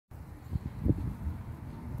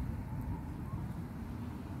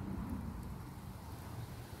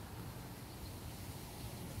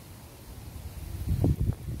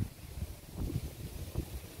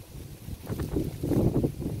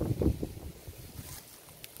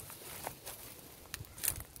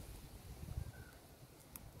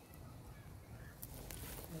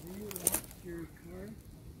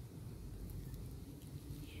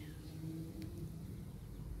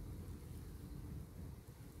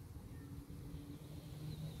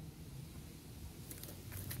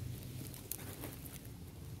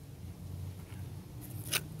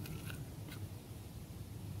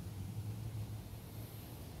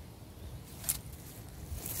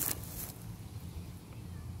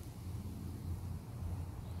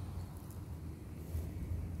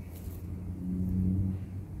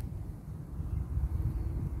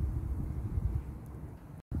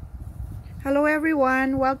Hello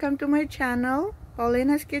everyone, welcome to my channel,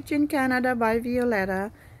 Paulina's Kitchen Canada by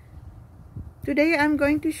Violetta. Today I'm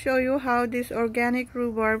going to show you how this organic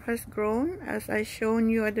rhubarb has grown, as I shown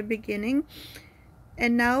you at the beginning.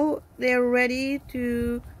 And now they're ready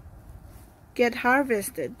to get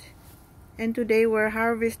harvested. And today we're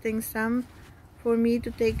harvesting some for me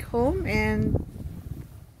to take home and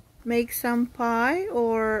make some pie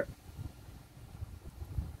or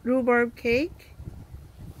rhubarb cake.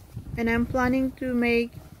 And I'm planning to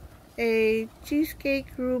make a cheesecake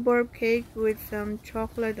rhubarb cake with some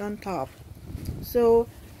chocolate on top. So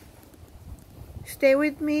stay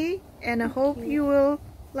with me, and I hope you will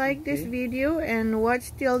like this video and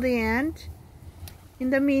watch till the end. In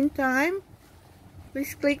the meantime,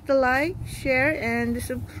 please click the like, share, and the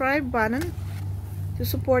subscribe button to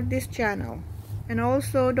support this channel. And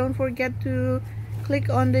also don't forget to click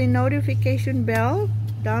on the notification bell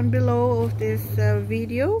down below of this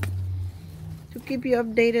video to keep you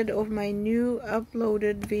updated of my new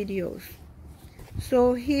uploaded videos.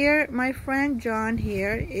 So here my friend John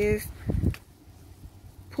here is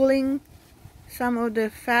pulling some of the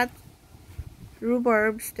fat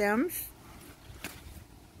rhubarb stems,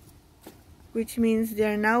 which means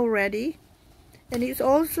they're now ready. And it's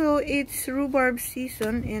rhubarb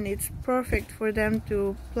season, and it's perfect for them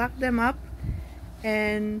to pluck them up,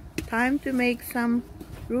 and time to make some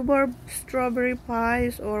rhubarb strawberry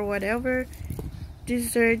pies or whatever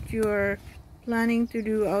dessert you're planning to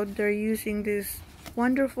do out there using this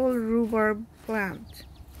wonderful rhubarb plant.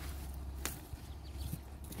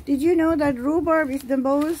 Did you know that rhubarb is the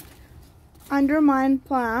most undermined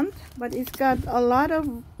plant, but it's got a lot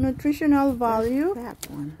of nutritional value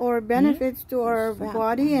or benefits to our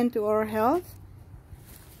body and to our health?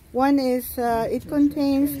 One is it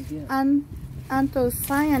contains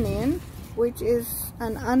anthocyanin, which is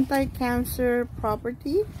an anti-cancer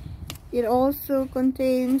property. It also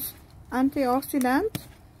contains antioxidant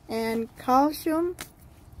and calcium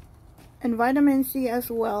and vitamin C as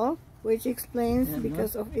well, which explains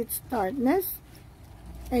because of its tartness.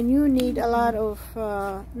 And you need a lot of,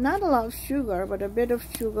 not a lot of sugar, but a bit of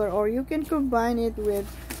sugar, or you can combine it with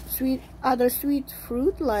other sweet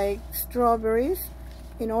fruit like strawberries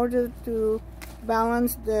in order to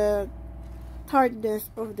balance the tartness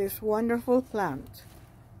of this wonderful plant.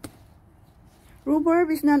 Rhubarb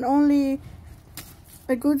is not only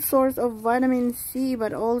a good source of vitamin C,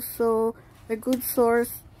 but also a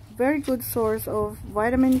very good source of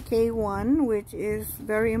vitamin K1, which is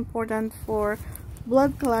very important for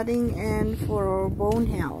blood clotting and for our bone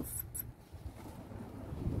health.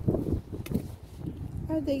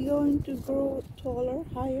 Are they going to grow taller,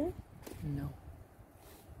 higher? No.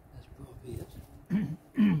 That's probably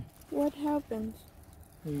it. What happens?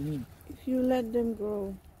 What do you mean? If you let them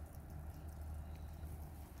grow?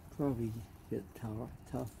 Probably get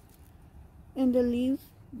tough. And the leaves,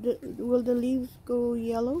 will the leaves go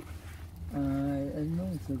yellow? I don't know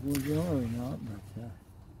if it will yellow or not,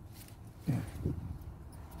 but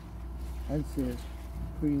I'd say it's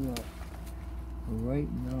pretty well right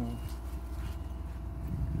now.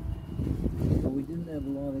 But we didn't have a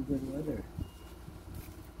lot of good weather.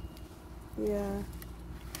 Yeah.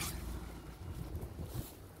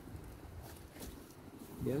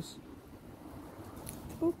 Yes?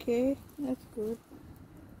 Okay, that's good.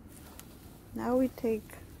 Now we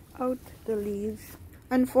take out the leaves.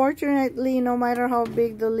 Unfortunately, no matter how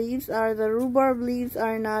big the leaves are, the rhubarb leaves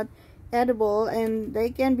are not edible, and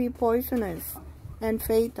they can be poisonous and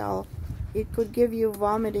fatal. It could give you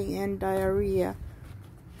vomiting and diarrhea.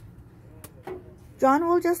 John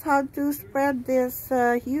will just have to spread this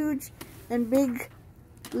huge and big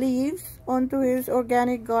leaves onto his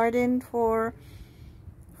organic garden for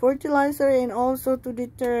fertilizer, and also to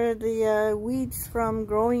deter the weeds from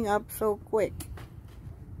growing up so quick.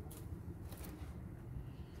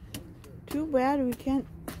 Too bad we can't.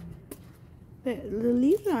 The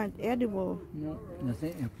leaves aren't edible. No, I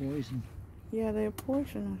think they're poison. Yeah, they're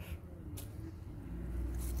poisonous.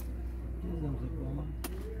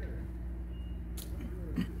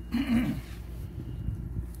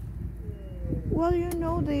 Well, you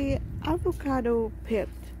know, the avocado pit,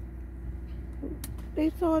 they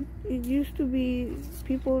thought it used to be,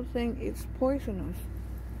 people think it's poisonous,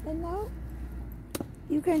 and now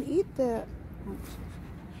you can eat the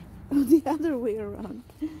other way around.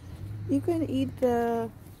 You can eat the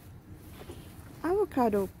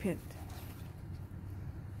avocado pit.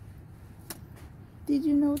 Did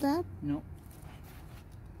you know that? No.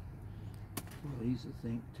 Well, I used to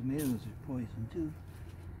think tomatoes are poison too.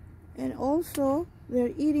 And also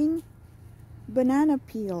they're eating banana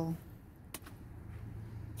peel.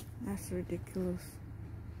 That's ridiculous.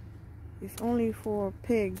 It's only for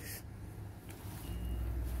pigs.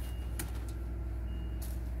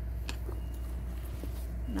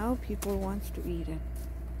 Now people wants to eat it.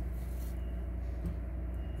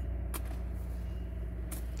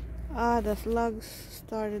 Ah, the slugs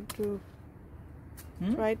started to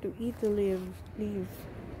try to eat the leaves.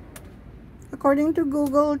 According to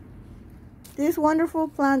Google, this wonderful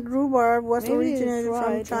plant rhubarb was originated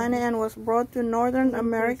from China and was brought to Northern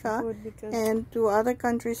America and to other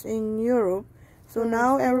countries in Europe. So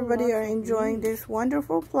now everybody are enjoying this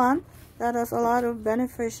wonderful plant that has a lot of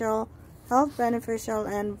health beneficial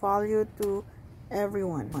and value to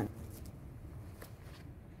everyone.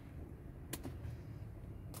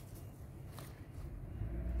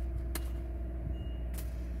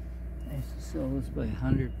 I used to sell this by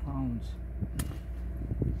 100 pounds.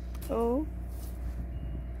 Oh.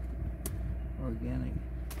 Organic.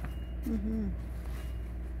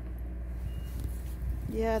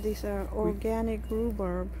 Yeah, these are organic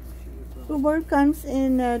rhubarb. Rhubarb comes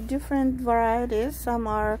in different varieties. Some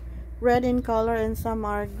are red in color and some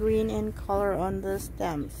are green in color on the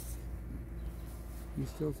stems. You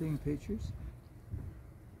still taking pictures?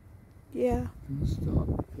 Yeah.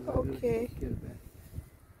 Stop. Okay. Get it back.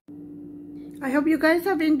 I hope you guys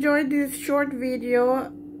have enjoyed this short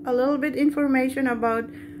video. A little bit information about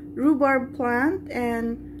rhubarb plant,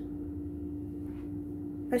 and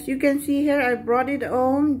as you can see here, I brought it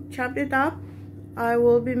home, chopped it up. I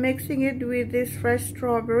will be mixing it with this fresh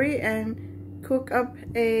strawberry and cook up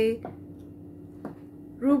a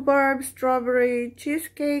rhubarb strawberry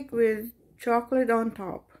cheesecake with chocolate on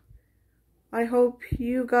top. I hope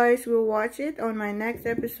you guys will watch it on my next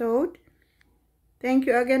episode. Thank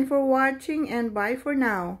you again for watching, and bye for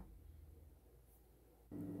now.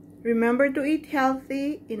 Remember to eat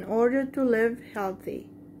healthy in order to live healthy.